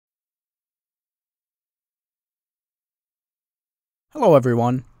Hello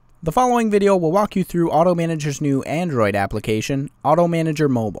everyone. The following video will walk you through AutoManager's new Android application,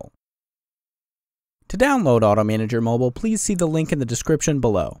 AutoManager.Mobile. To download AutoManager.Mobile, please see the link in the description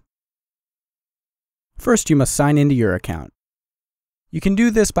below. First, you must sign into your account. You can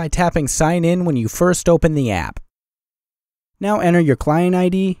do this by tapping Sign In when you first open the app. Now enter your client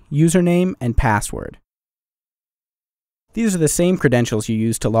ID, username, and password. These are the same credentials you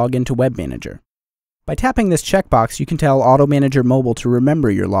use to log into Web Manager. By tapping this checkbox, you can tell AutoManager.Mobile to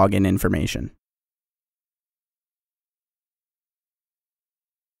remember your login information.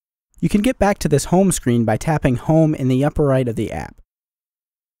 You can get back to this home screen by tapping Home in the upper right of the app.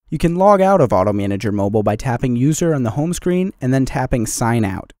 You can log out of AutoManager.Mobile by tapping User on the home screen and then tapping Sign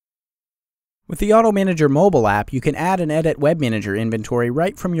Out. With the AutoManager.Mobile app, you can add and edit Web Manager inventory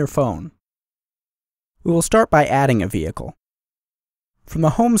right from your phone. We will start by adding a vehicle. From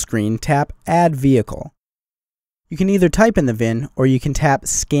the home screen, tap Add Vehicle. You can either type in the VIN or you can tap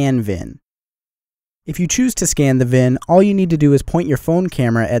Scan VIN. If you choose to scan the VIN, all you need to do is point your phone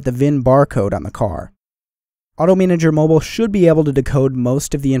camera at the VIN barcode on the car. AutoManager.Mobile should be able to decode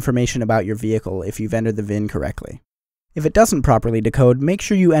most of the information about your vehicle if you've entered the VIN correctly. If it doesn't properly decode, make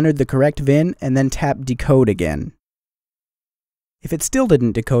sure you entered the correct VIN and then tap Decode again. If it still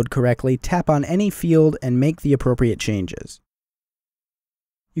didn't decode correctly, tap on any field and make the appropriate changes.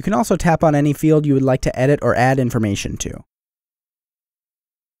 You can also tap on any field you would like to edit or add information to.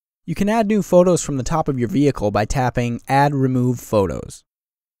 You can add new photos from the top of your vehicle by tapping Add Remove Photos.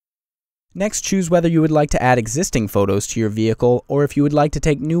 Next, choose whether you would like to add existing photos to your vehicle or if you would like to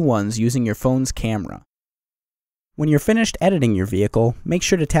take new ones using your phone's camera. When you're finished editing your vehicle, make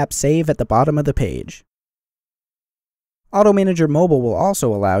sure to tap Save at the bottom of the page. AutoManager.Mobile will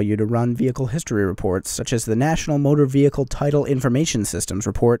also allow you to run vehicle history reports such as the National Motor Vehicle Title Information Systems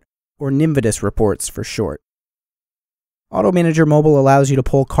Report, or NMVDIS reports for short. AutoManager.Mobile allows you to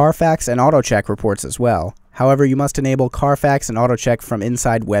pull Carfax and AutoCheck reports as well. However, you must enable Carfax and AutoCheck from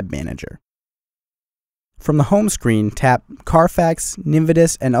inside Web Manager. From the home screen, tap Carfax,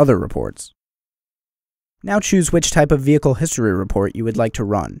 NMVDIS, and Other Reports. Now choose which type of vehicle history report you would like to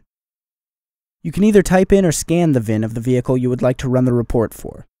run. You can either type in or scan the VIN of the vehicle you would like to run the report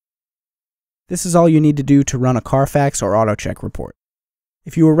for. This is all you need to do to run a Carfax or AutoCheck report.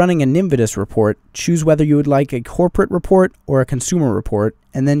 If you are running a NMVDIS report, choose whether you would like a corporate report or a consumer report,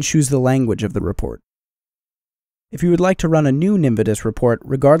 and then choose the language of the report. If you would like to run a new NMVDIS report,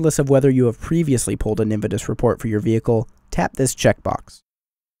 regardless of whether you have previously pulled a NMVDIS report for your vehicle, tap this checkbox.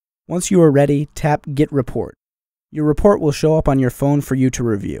 Once you are ready, tap Get Report. Your report will show up on your phone for you to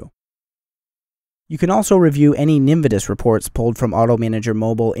review. You can also review any NMVDIS reports pulled from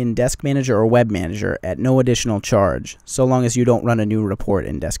AutoManager.Mobile in Desk Manager or Web Manager at no additional charge, so long as you don't run a new report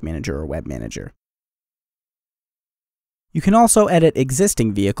in Desk Manager or Web Manager. You can also edit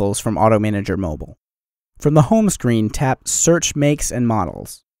existing vehicles from AutoManager.Mobile. From the home screen, tap Search Makes and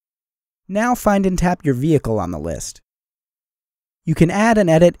Models. Now find and tap your vehicle on the list. You can add and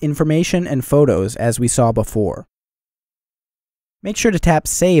edit information and photos as we saw before. Make sure to tap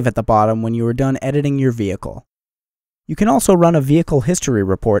Save at the bottom when you are done editing your vehicle. You can also run a vehicle history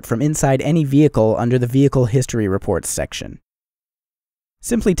report from inside any vehicle under the Vehicle History Reports section.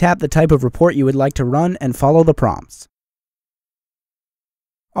 Simply tap the type of report you would like to run and follow the prompts.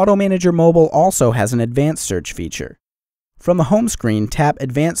 AutoManager.Mobile also has an advanced search feature. From the home screen, tap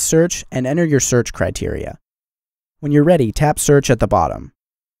Advanced Search and enter your search criteria. When you're ready, tap Search at the bottom.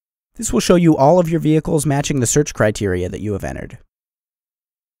 This will show you all of your vehicles matching the search criteria that you have entered.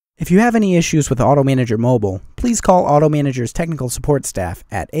 If you have any issues with AutoManager.Mobile, please call AutoManager's technical support staff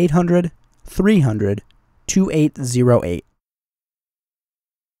at 800-300-2808.